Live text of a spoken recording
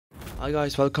Hi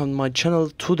guys, welcome to my channel.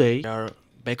 Today we are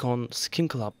back on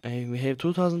Skinclub and we have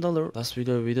 $2,000. Last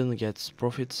video we didn't get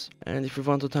profits, and if you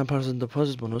want a 10%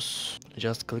 deposit bonus,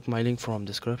 just click my link from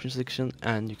description section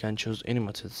and you can choose any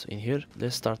methods in here.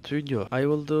 Let's start the video. I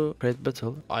will do create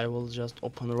battle. I will just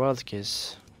open a royalty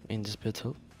case in this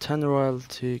battle. 10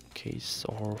 royalty case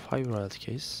or 5 royalty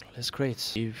case. Let's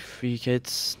create. If we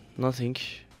get nothing,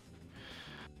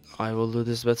 I will do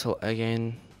this battle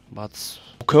again. But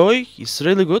okay, it's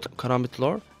really good. Karambit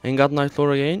lore and God Knight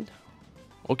lore again.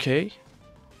 Okay,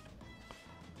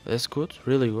 that's good,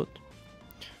 really good.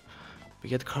 We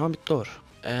get Karambit lore,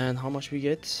 and how much we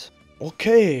get?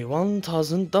 Okay,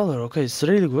 $1,000. Okay, it's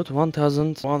really good.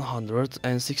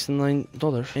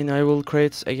 $1,169, and I will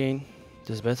create again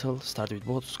this battle. Start with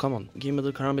bots. Come on, give me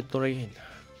the Karambit lore again.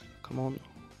 Come on.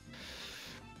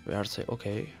 We are say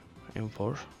okay.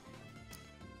 M4.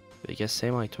 We get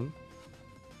same item.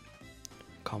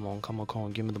 Come on,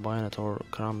 give me the bayonet or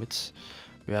karambits.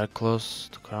 We are close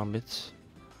to karambits.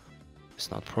 It's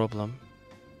not problem.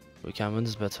 We can win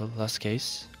this battle. Last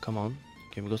case. Come on,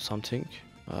 give me good something.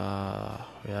 We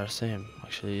are same.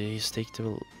 Actually, he's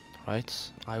takeable,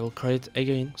 right? I will create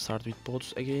again. Start with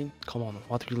bots again. Come on,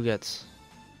 what we'll get?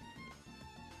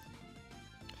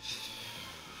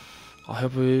 I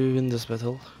hope we win this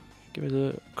battle. Give me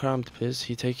the karambit, please.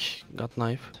 He take got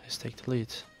knife. He's take the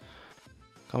lead.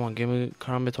 Come on, give me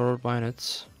karambit or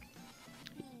bayonets.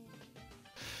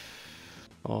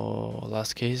 Oh,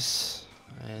 last case,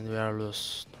 and we are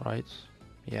lost, right?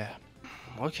 Yeah.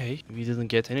 Okay, we didn't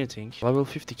get anything. Level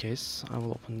 50 case. I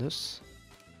will open this.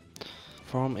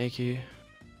 From AK.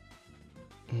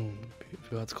 We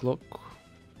got clock.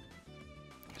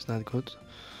 It's not good.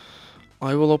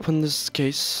 I will open this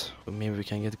case. Maybe we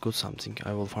can get good something.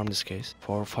 I will farm this case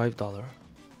for $5.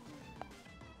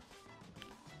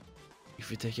 If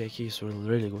we take AK, it's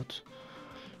really good,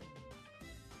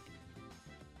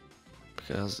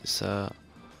 because it's a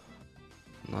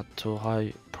not too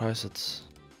high priced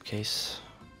case.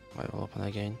 I will open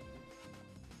again,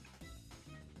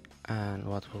 and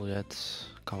what we'll get?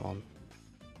 Come on.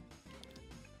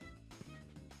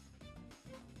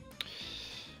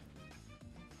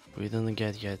 We didn't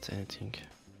get yet anything.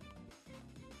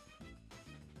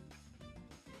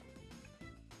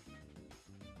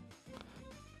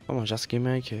 Come on, just give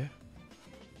me AK.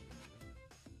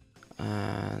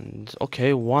 And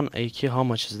okay, one AK, how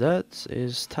much is that?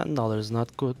 Is $10,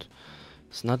 not good.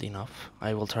 It's not enough.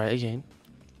 I will try again.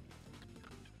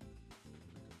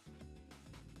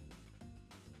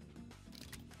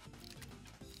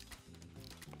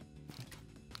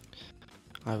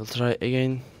 I will try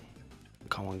again.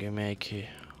 Come on, give me AK.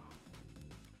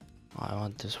 I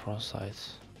want this front side.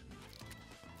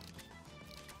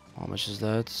 How much is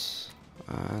that?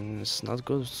 And it's not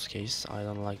good case. I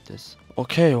don't like this.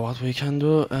 Okay, what we can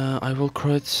do? I will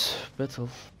create battle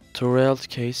to royalty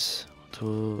case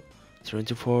to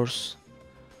 24s,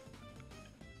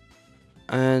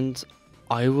 and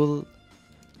I will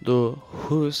do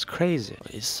who's crazy.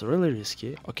 It's really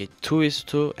risky. Okay,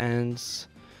 2-2, and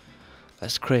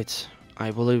let's create.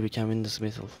 I believe we can win this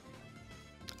battle.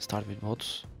 Start with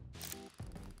bots.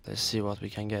 Let's see what we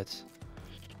can get.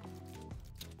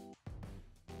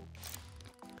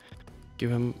 Give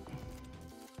him.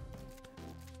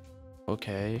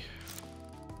 Okay.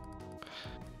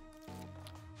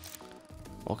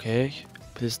 Okay.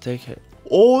 Please take it.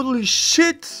 Holy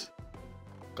shit!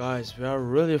 Guys, we are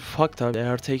really fucked up. They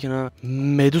are taking a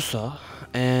Medusa,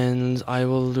 and I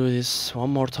will do this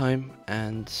one more time.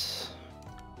 And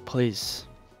please.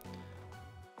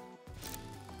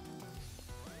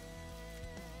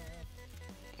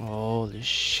 Holy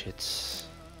shit!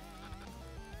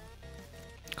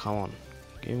 Come on.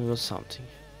 Give me something.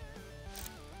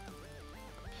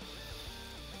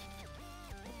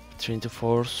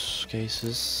 24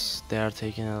 cases. They are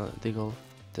taking a deagle.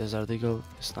 Desert deagle.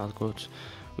 It's not good.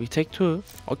 We take 2.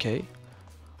 Okay.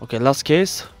 Okay, last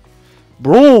case.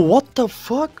 Bro, what the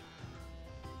fuck?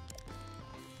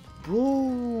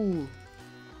 Bro.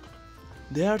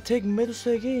 They are taking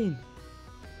Medusa again.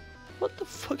 What the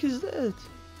fuck is that?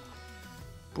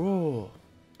 Bro.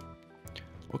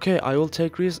 Okay, I will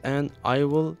take risk and I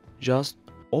will just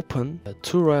open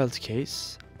 2 royalty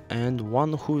case and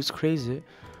 1 who is crazy.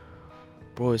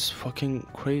 Bro, it's fucking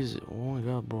crazy. Oh my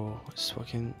god, bro, it's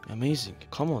fucking amazing.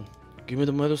 Come on, give me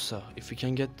the Medusa. If we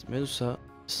can get Medusa,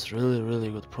 it's really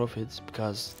good profit,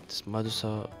 because this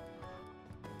Medusa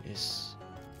is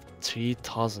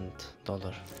 $3,000,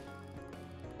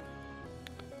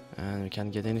 and we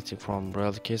can get anything from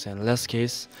royalty case. And last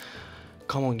case,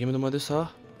 come on, give me the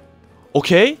Medusa.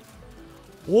 Okay.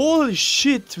 Holy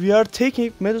shit, we are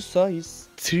taking Medusa. Is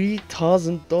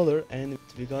 $3,000 and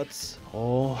we got,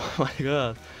 oh my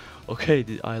god. Okay,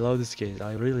 I love this case.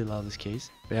 I really love this case.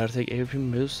 We are take AVP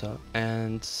Medusa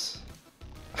and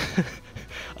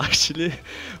actually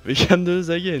we can do this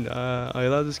again. I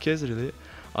love this case really.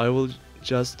 I will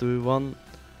just do one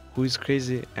who is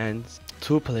crazy and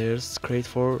 2 players create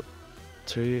for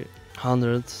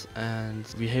 300 and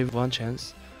we have 1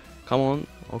 chance. Come on.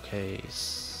 Okay.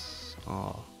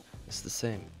 Oh, it's the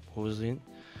same. Who's in?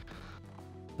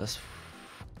 Let's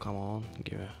come on.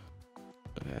 Give it.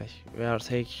 Okay, we are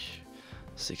take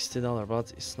 $60,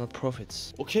 but it's not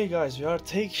profits. Okay, guys, we are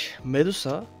take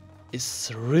Medusa.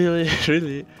 It's really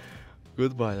really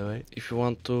good, by the way. If you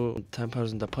want to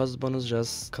 10% deposit bonus,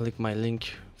 just click my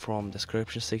link from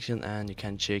description section and you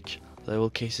can check level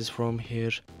cases from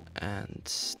here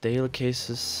and daily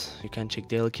cases. You can check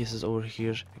daily cases over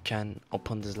here. You can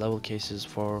open these level cases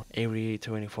for every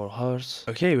 24 hours.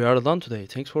 Okay, we are done today.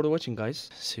 Thanks for watching, guys.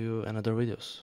 See you in other videos.